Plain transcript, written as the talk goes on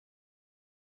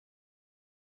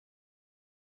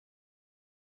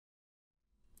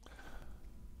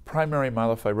Primary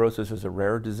myelofibrosis is a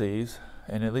rare disease,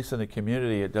 and at least in the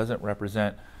community, it doesn't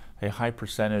represent a high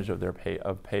percentage of their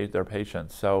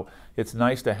patients. So it's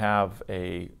nice to have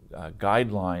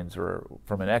guidelines or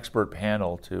from an expert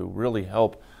panel to really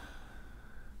help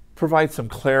provide some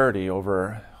clarity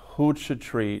over who should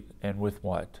treat and with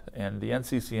what. And the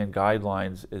NCCN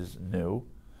guidelines is new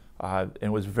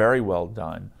and was very well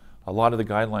done. A lot of the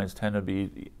guidelines tend to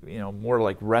be, more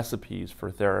like recipes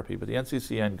for therapy, but the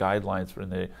NCCN guidelines for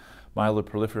the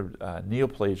myeloproliferative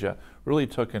neoplasia really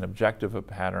took an objective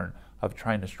pattern of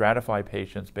trying to stratify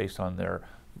patients based on their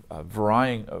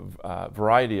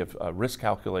variety of risk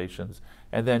calculations,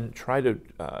 and then try to,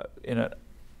 in an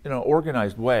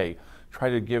organized way, try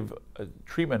to give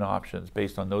treatment options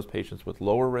based on those patients with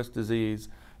lower risk disease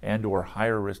and or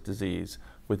higher risk disease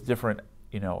with different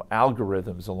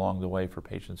algorithms along the way for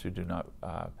patients who do not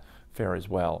fare as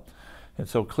well. And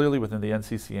so clearly within the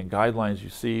NCCN guidelines, you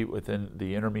see within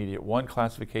the intermediate 1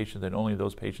 classification that only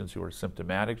those patients who are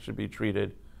symptomatic should be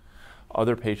treated.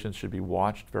 Other patients should be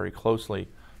watched very closely,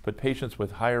 but patients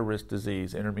with higher risk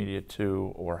disease, intermediate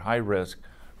 2 or high risk,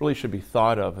 really should be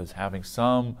thought of as having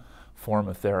some form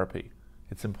of therapy.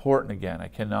 It's important, again, I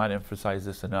cannot emphasize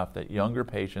this enough, that younger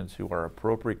patients who are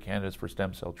appropriate candidates for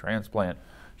stem cell transplant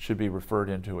should be referred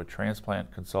into a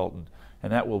transplant consultant,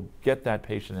 and that will get that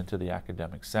patient into the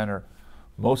academic center.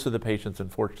 Most of the patients,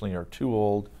 unfortunately, are too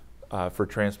old for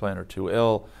transplant or too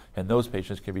ill, and those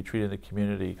patients can be treated in the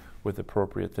community with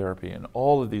appropriate therapy. And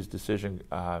all of these decision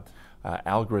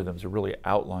algorithms are really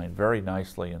outlined very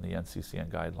nicely in the NCCN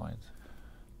guidelines.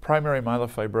 Primary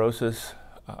myelofibrosis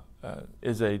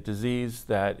is a disease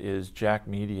that is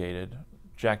JAK-mediated.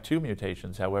 JAK2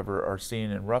 mutations, however, are seen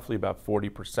in roughly about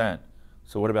 40%.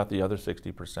 So what about the other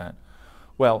 60%?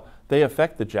 Well, they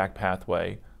affect the JAK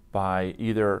pathway by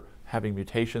either having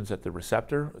mutations at the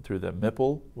receptor through the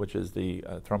MPL, which is the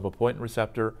thrombopoietin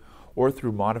receptor, or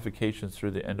through modifications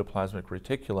through the endoplasmic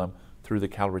reticulum through the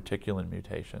calreticulin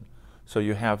mutation. So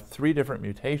you have 3 different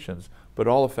mutations, but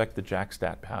all affect the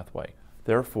JAK-STAT pathway,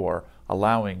 therefore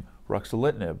allowing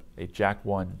Ruxolitinib, a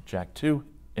JAK1, JAK2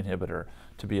 inhibitor,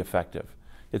 to be effective.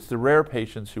 It's the rare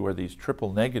patients who are these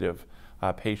triple negative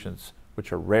patients,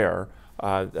 which are rare,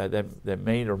 that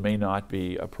may or may not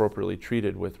be appropriately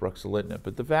treated with Ruxolitinib,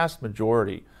 but the vast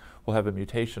majority will have a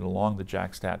mutation along the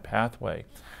JAK-STAT pathway,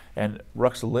 and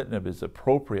Ruxolitinib is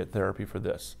appropriate therapy for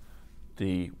this.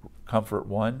 The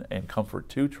COMFORT-1 and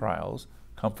COMFORT-2 trials,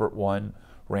 COMFORT-1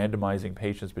 randomizing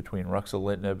patients between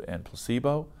Ruxolitinib and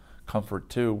placebo,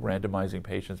 COMFORT-2 randomizing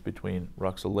patients between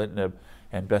Ruxolitinib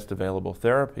and best available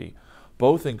therapy,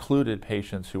 both included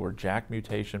patients who were JAK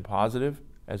mutation positive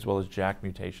as well as JAK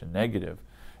mutation negative,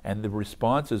 and the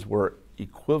responses were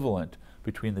equivalent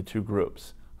between the 2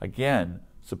 groups, again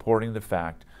supporting the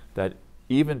fact that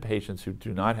even patients who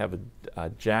do not have a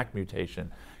JAK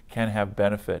mutation can have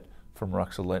benefit from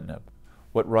Ruxolitinib.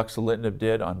 What Ruxolitinib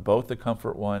did on both the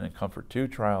COMFORT-1 and COMFORT-2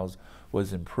 trials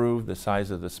was improve the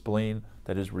size of the spleen,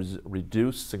 that is,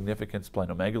 reduce significant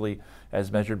splenomegaly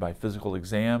as measured by physical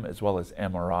exam as well as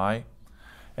MRI.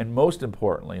 And most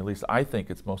importantly, at least I think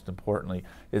it's most importantly,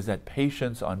 is that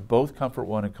patients on both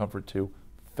COMFORT-1 and COMFORT-2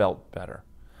 felt better.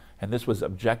 And this was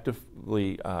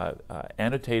objectively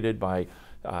annotated by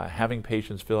having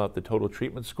patients fill out the total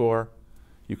treatment score.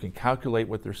 You can calculate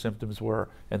what their symptoms were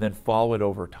and then follow it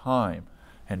over time.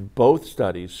 And both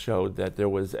studies showed that there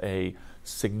was a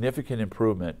significant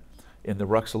improvement in the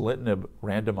Ruxolitinib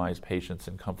randomized patients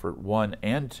in COMFORT-1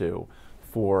 and 2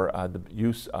 for the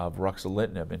use of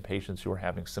Ruxolitinib in patients who are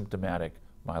having symptomatic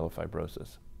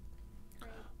myelofibrosis.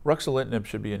 Ruxolitinib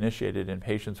should be initiated in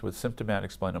patients with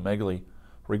symptomatic splenomegaly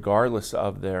regardless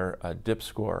of their DIP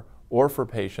score, or for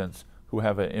patients who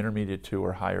have an intermediate 2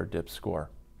 or higher DIP score.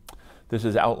 This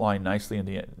is outlined nicely in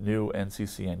the new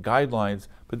NCCN guidelines,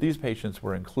 but these patients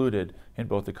were included in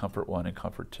both the COMFORT-1 and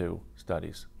COMFORT-2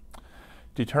 studies.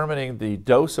 Determining the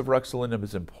dose of Ruxolitinib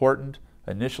is important.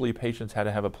 Initially, patients had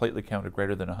to have a platelet count of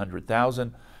greater than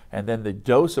 100,000, and then the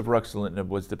dose of Ruxolitinib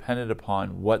was dependent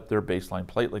upon what their baseline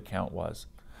platelet count was,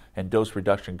 and dose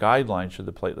reduction guidelines should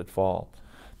the platelet fall.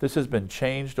 This has been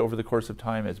changed over the course of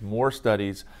time as more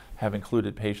studies have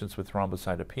included patients with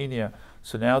thrombocytopenia,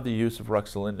 so now the use of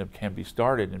Ruxolitinib can be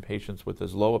started in patients with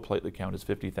as low a platelet count as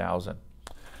 50,000.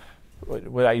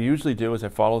 What I usually do is I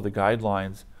follow the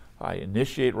guidelines. I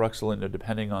initiate Ruxolitinib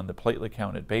depending on the platelet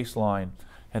count at baseline,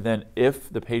 and then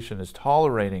if the patient is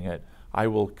tolerating it, I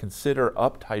will consider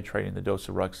up-titrating the dose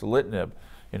of Ruxolitinib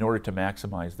in order to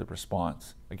maximize the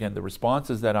response. Again, the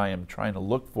responses that I am trying to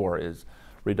look for is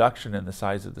reduction in the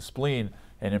size of the spleen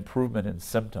and improvement in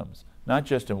symptoms, not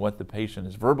just in what the patient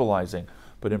is verbalizing,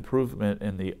 but improvement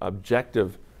in the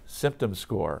objective symptom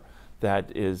score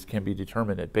that can be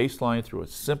determined at baseline through a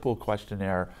simple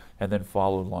questionnaire and then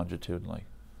followed longitudinally.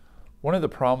 One of the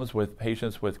problems with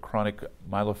patients with chronic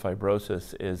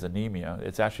myelofibrosis is anemia.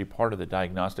 It's actually part of the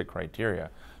diagnostic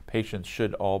criteria. Patients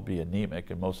should all be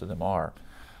anemic, and most of them are.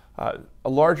 A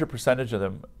larger percentage of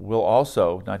them will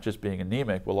also, not just being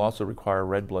anemic, will also require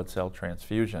red blood cell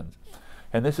transfusions.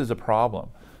 And this is a problem.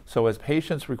 So as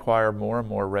patients require more and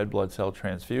more red blood cell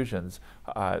transfusions,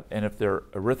 and if their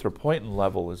erythropoietin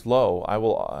level is low, I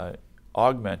will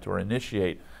augment or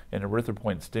initiate an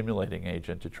erythropoietin stimulating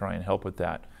agent to try and help with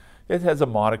that. It has a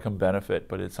modicum benefit,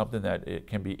 but it's something that it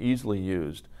can be easily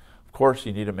used. Of course,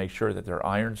 you need to make sure that their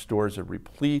iron stores are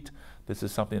replete. This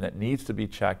is something that needs to be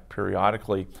checked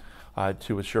periodically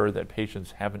to assure that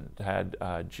patients haven't had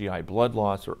GI blood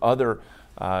loss or other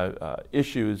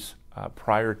issues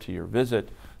prior to your visit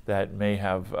that may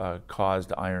have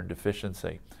caused iron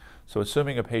deficiency. So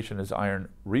assuming a patient is iron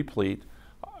replete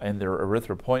and their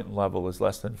erythropoietin level is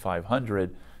less than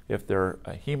 500, if their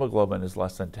hemoglobin is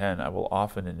less than 10, I will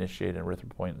often initiate an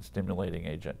erythropoietin stimulating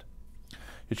agent.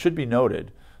 It should be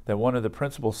noted that one of the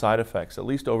principal side effects, at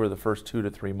least over the first 2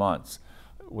 to 3 months,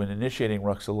 when initiating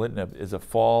ruxolitinib is a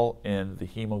fall in the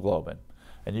hemoglobin.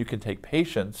 And you can take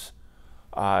patients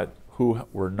who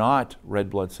were not red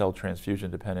blood cell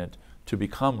transfusion dependent to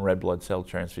become red blood cell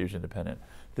transfusion dependent.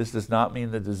 This does not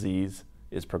mean the disease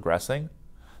is progressing.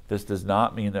 This does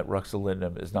not mean that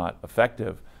ruxolitinib is not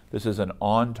effective. This is an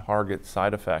on-target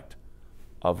side effect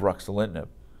of ruxolitinib.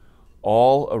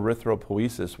 All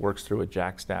erythropoiesis works through a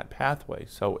JAK-STAT pathway,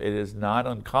 so it is not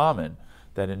uncommon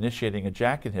that initiating a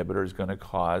JAK inhibitor is going to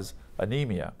cause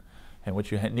anemia. And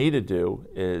what you need to do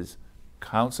is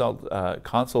counsel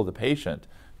the patient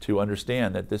to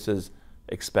understand that this is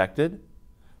expected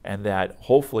and that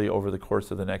hopefully over the course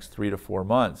of the next 3 to 4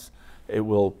 months, it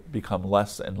will become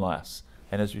less and less.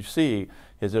 And as you see,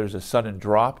 is there's a sudden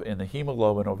drop in the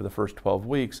hemoglobin over the first 12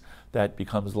 weeks that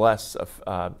becomes less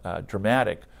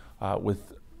dramatic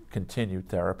with continued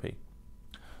therapy.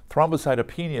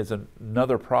 Thrombocytopenia is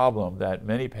another problem that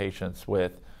many patients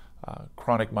with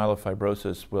chronic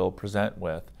myelofibrosis will present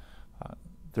with.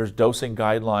 There's dosing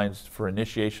guidelines for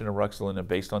initiation of ruxolitinib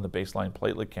based on the baseline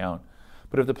platelet count.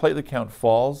 But if the platelet count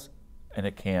falls, and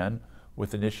it can,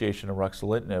 with initiation of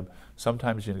ruxolitinib,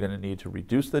 sometimes you're going to need to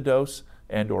reduce the dose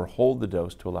and or hold the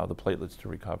dose to allow the platelets to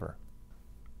recover.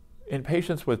 In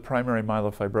patients with primary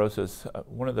myelofibrosis,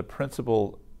 one of the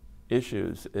principal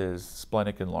issues is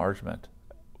splenic enlargement.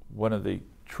 One of the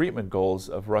treatment goals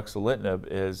of ruxolitinib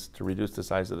is to reduce the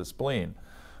size of the spleen,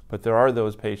 but there are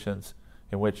those patients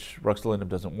in which ruxolitinib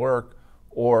doesn't work,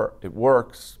 or it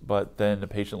works, but then the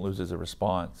patient loses a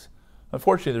response.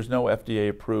 Unfortunately, there's no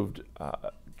FDA-approved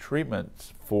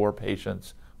treatments for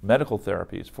patients, medical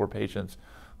therapies for patients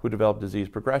who develop disease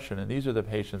progression, and these are the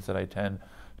patients that I tend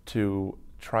to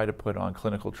try to put on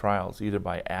clinical trials, either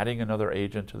by adding another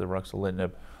agent to the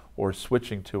ruxolitinib or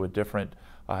switching to a different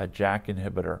JAK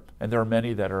inhibitor. And there are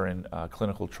many that are in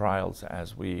clinical trials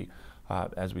as we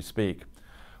speak.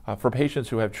 For patients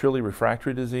who have truly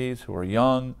refractory disease, who are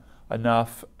young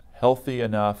enough, healthy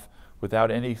enough, without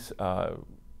any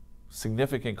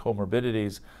significant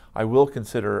comorbidities, I will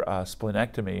consider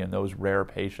splenectomy in those rare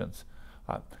patients.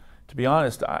 To be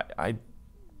honest, I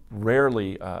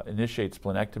rarely initiate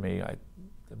splenectomy.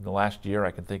 In the last year,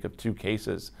 I can think of 2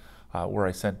 cases where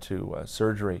I sent to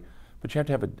surgery. But you have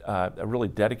to have a really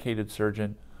dedicated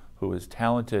surgeon who is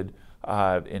talented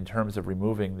in terms of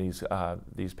removing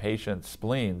these patients'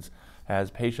 spleens,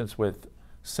 as patients with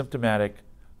symptomatic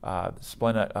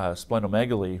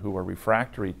splenomegaly who are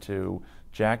refractory to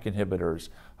JAK inhibitors,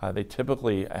 they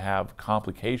typically have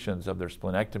complications of their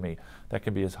splenectomy that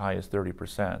can be as high as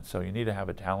 30%. So you need to have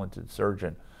a talented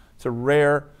surgeon. It's a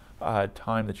rare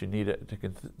time that you need to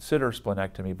consider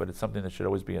splenectomy, but it's something that should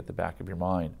always be at the back of your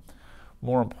mind.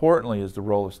 More importantly is the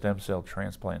role of stem cell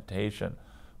transplantation,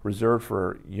 reserved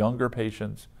for younger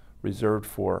patients, reserved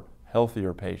for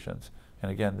healthier patients.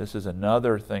 And again, this is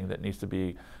another thing that needs to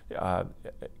be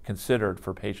considered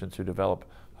for patients who develop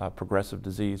progressive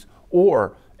disease,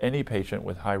 or any patient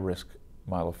with high-risk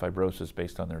myelofibrosis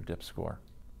based on their DIP score.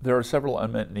 There are several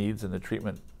unmet needs in the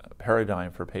treatment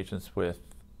paradigm for patients with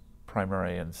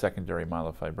primary and secondary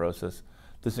myelofibrosis.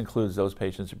 This includes those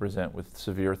patients who present with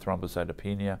severe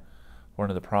thrombocytopenia.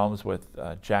 One of the problems with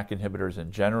JAK inhibitors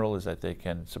in general is that they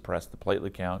can suppress the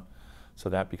platelet count, so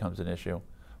that becomes an issue.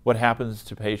 What happens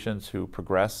to patients who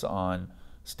progress on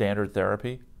standard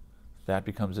therapy? That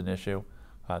becomes an issue.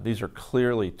 These are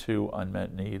clearly 2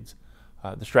 unmet needs.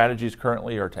 The strategies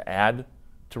currently are to add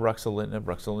to ruxolitinib.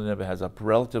 Ruxolitinib has a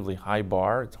relatively high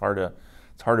bar. It's hard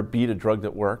to beat a drug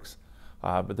that works.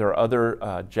 But there are other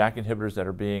JAK inhibitors that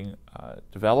are being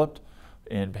developed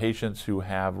in patients who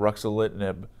have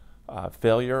ruxolitinib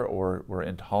failure or were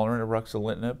intolerant of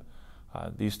ruxolitinib.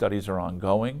 These studies are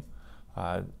ongoing,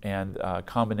 and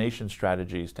combination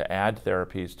strategies to add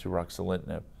therapies to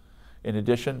ruxolitinib. In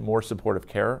addition, more supportive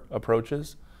care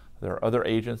approaches. There are other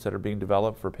agents that are being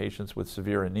developed for patients with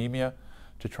severe anemia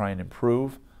to try and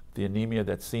improve the anemia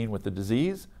that's seen with the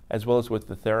disease as well as with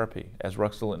the therapy, as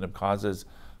ruxolitinib causes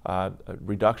a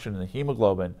reduction in the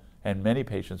hemoglobin, and many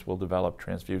patients will develop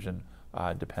transfusion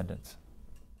dependence.